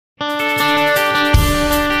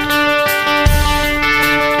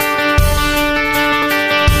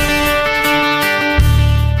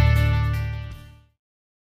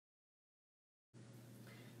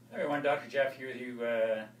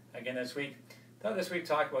again this week. I thought this week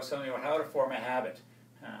talk about something about how to form a habit.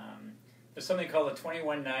 There's something called the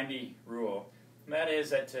 21-90 rule, and that is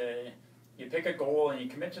that you pick a goal and you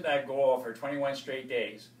commit to that goal for 21 straight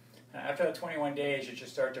days. After the 21 days, you should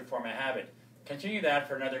start to form a habit. Continue that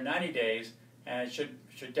for another 90 days, and it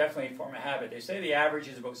should definitely form a habit. They say the average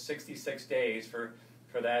is about 66 days for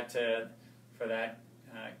that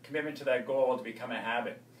commitment to that goal to become a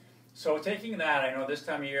habit. So taking that, I know this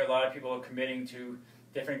time of year a lot of people are committing to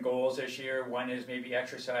different goals this year. One is maybe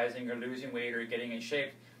exercising or losing weight or getting in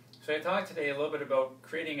shape. So I talked today a little bit about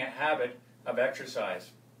creating a habit of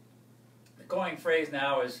exercise. The going phrase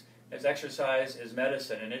now is exercise is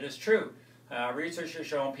medicine, and it is true. Research has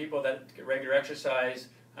shown people that get regular exercise,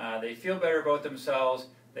 they feel better about themselves,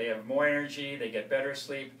 they have more energy, they get better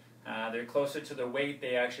sleep, they're closer to the weight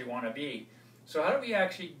they actually want to be. So how do we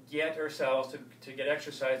actually get ourselves to get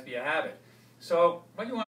exercise to be a habit? So what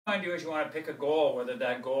you want to do is you want to pick a goal, whether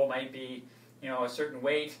that goal might be, a certain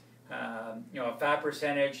weight, a fat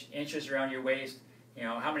percentage, inches around your waist,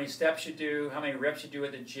 how many steps you do, how many reps you do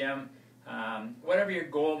at the gym, whatever your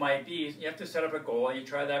goal might be. You have to set up a goal and you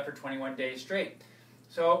try that for 21 days straight.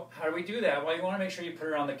 So how do we do that? Well, you want to make sure you put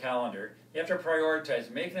it on the calendar. You have to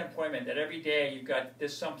prioritize. Make an appointment that every day you've got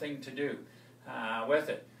this something to do with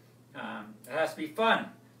it. It has to be fun.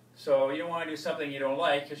 So you don't want to do something you don't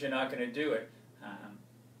like because you're not going to do it.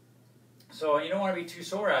 So you don't want to be too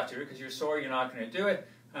sore after it because you're sore, you're not going to do it.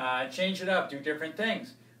 Change it up. Do different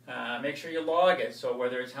things. Make sure you log it. So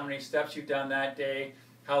whether it's how many steps you've done that day,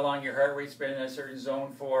 how long your heart rate's been in a certain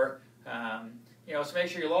zone for, so make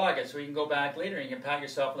sure you log it so you can go back later and you can pat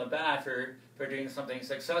yourself on the back for doing something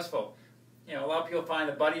successful. A lot of people find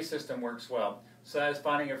the buddy system works well. So that is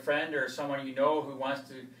finding a friend or someone you know who wants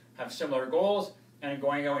to have similar goals and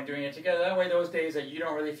going out and doing it together. That way those days that you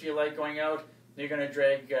don't really feel like going out, you're going to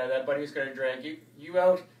drag, that buddy's going to drag you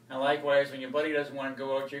out. And likewise, when your buddy doesn't want to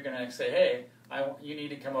go out, you're going to say, hey, you need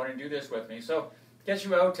to come out and do this with me. So it gets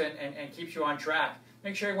you out and keeps you on track.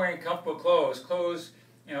 Make sure you're wearing comfortable clothes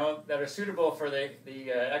that are suitable for the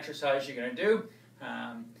exercise you're going to do.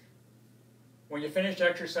 When you finish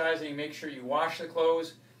exercising, make sure you wash the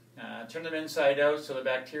clothes, turn them inside out so the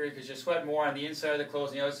bacteria, because you sweat more on the inside of the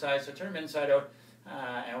clothes than the outside, so turn them inside out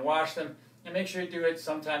and wash them. And make sure you do it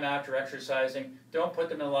sometime after exercising. Don't put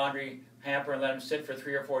them in the laundry hamper and let them sit for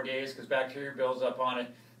 3 or 4 days because bacteria builds up on it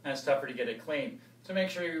and it's tougher to get it clean. So make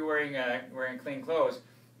sure you're wearing clean clothes.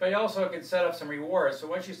 But you also can set up some rewards. So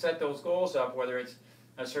once you set those goals up, whether it's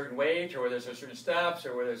a certain weight or whether it's a certain steps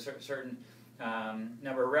or whether it's a certain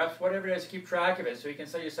number of reps, whatever it is, keep track of it. So you can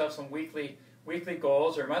set yourself some weekly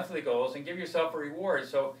goals or monthly goals and give yourself a reward.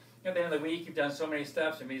 So at the end of the week, you've done so many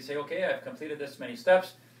steps, and you say, okay, I've completed this many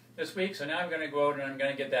steps this week, so now I'm going to go out and I'm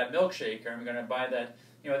going to get that milkshake, or I'm going to buy that.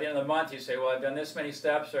 At the end of the month, you say, well, I've done this many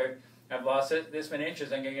steps, or I've lost this many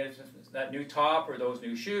inches, I'm going to get that new top or those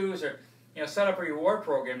new shoes, or set up a reward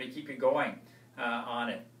program to keep you going on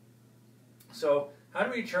it. So how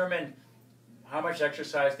do we determine how much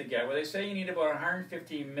exercise to get? Well, they say you need about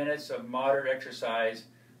 150 minutes of moderate exercise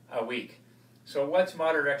a week. So what's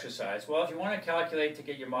moderate exercise? Well, if you want to calculate to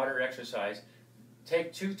get your moderate exercise,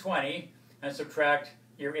 take 220 and subtract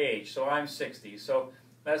your age. So I'm 60. So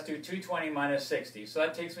let's do 220 minus 60. So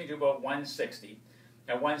that takes me to about 160.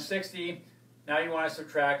 At 160, now you want to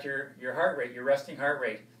subtract your heart rate, your resting heart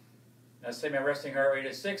rate. Let's say my resting heart rate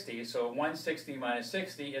is 60. So 160 minus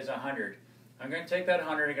 60 is 100. I'm going to take that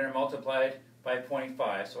 100 and I'm going to multiply it by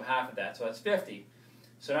 0.5, so half of that. So that's 50.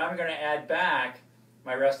 So now I'm going to add back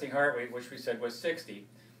my resting heart rate, which we said was 60.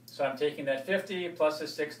 So I'm taking that 50 plus the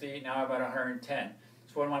 60, now I'm at 110.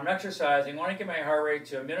 So when I'm exercising, I want to get my heart rate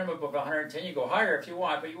to a minimum of 110. You go higher if you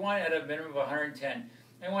want, but you want it at a minimum of 110.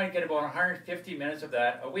 I want to get about 150 minutes of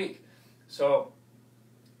that a week. So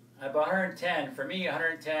about 110, for me,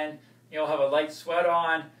 110, I'll have a light sweat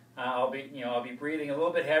on. I'll be breathing a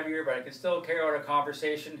little bit heavier, but I can still carry out a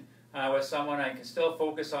conversation with someone. I can still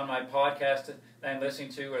focus on my podcast that I'm listening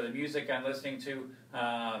to or the music I'm listening to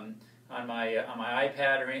on my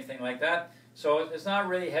iPad or anything like that. So it's not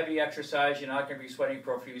really heavy exercise. You're not going to be sweating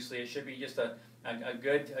profusely. It should be just a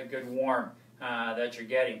good warm that you're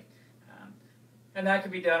getting. And that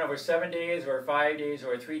can be done over 7 days or 5 days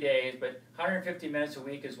or 3 days, but 150 minutes a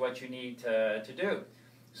week is what you need to do.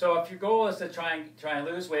 So if your goal is to try and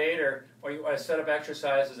lose weight or you want to set up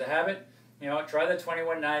exercise as a habit, try the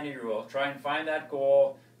 21-90 rule. Try and find that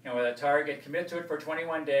goal, with a target. Commit to it for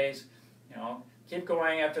 21 days. Keep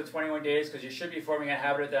going after 21 days because you should be forming a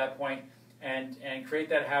habit at that point, and create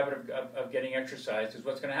that habit of getting exercise. Because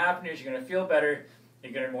what's going to happen is you're going to feel better,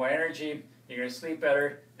 you're going to have more energy, you're going to sleep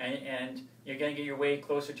better, and you're going to get your weight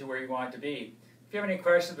closer to where you want it to be. If you have any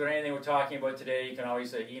questions about anything we're talking about today, you can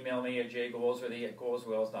always email me at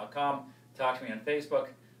jgoldsworthy@goldswells.com. Talk to me on Facebook.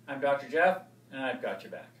 I'm Dr. Jeff, and I've got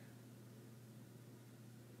your back.